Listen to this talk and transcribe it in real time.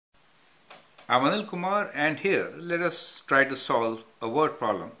I'm Anil Kumar, and here let us try to solve a word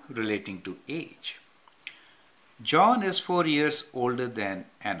problem relating to age. John is 4 years older than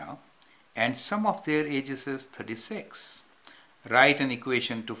Anna, and sum of their ages is 36. Write an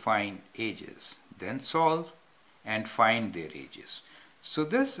equation to find ages, then solve and find their ages. So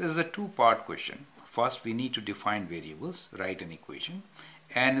this is a two-part question. First we need to define variables, write an equation,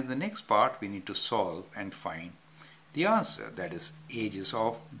 and in the next part we need to solve and find the answer, that is ages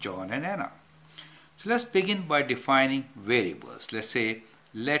of John and Anna. So let's begin by defining variables. Let's say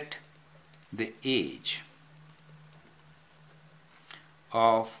let the age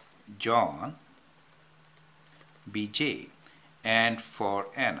of John be J and for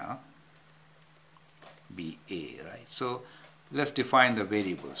Anna be A, right? So let's define the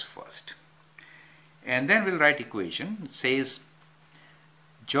variables first. And then we'll write equation. It says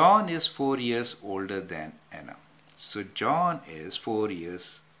John is 4 years older than Anna. So John is 4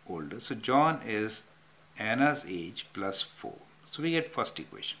 years older. So John is Anna's age plus 4. So we get first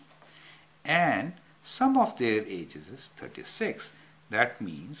equation. And sum of their ages is 36. That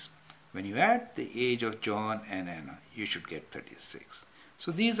means when you add the age of John and Anna, you should get 36.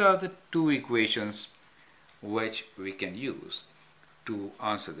 So these are the two equations which we can use to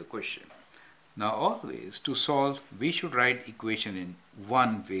answer the question. Now always to solve, we should write equation in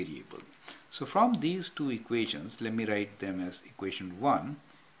one variable. So from these two equations, let me write them as equation 1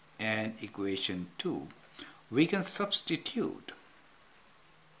 and equation 2. We can substitute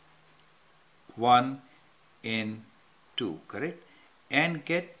 1 in 2, correct? And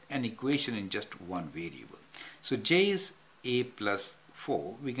get an equation in just one variable. So J is A plus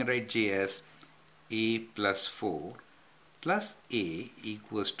 4. We can write J as A plus 4 plus A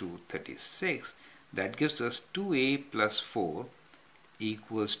equals to 36. That gives us 2A plus 4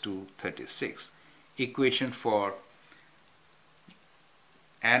 equals to 36. Equation for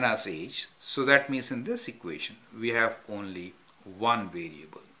Anna's age. So that means in this equation we have only one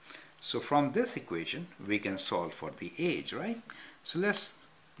variable. So from this equation we can solve for the age, right? So let's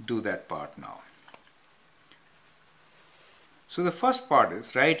do that part now. So the first part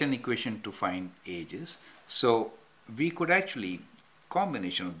is write an equation to find ages. So we could actually,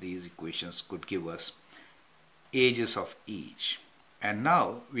 combination of these equations could give us ages of each. And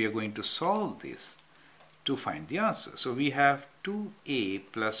now we are going to solve this to find the answer. So we have 2A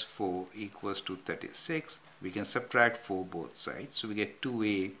plus 4 equals to 36. We can subtract 4 both sides. So we get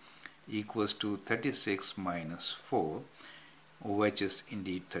 2A equals to 36 minus 4, which is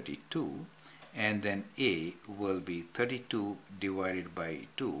indeed 32. And then A will be 32 divided by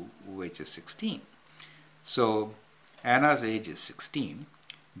 2, which is 16. So Anna's age is 16.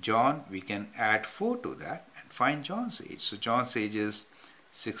 John, we can add 4 to that and find John's age. So John's age is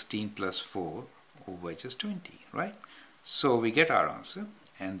 16 plus 4, which is 20, right? So we get our answer,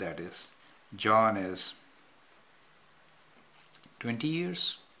 and that is John is 20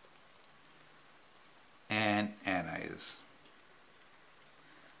 years and Anna is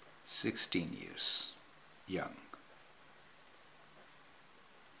 16 years young.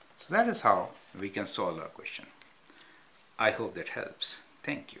 So that is how we can solve our question. I hope that helps.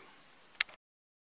 Thank you.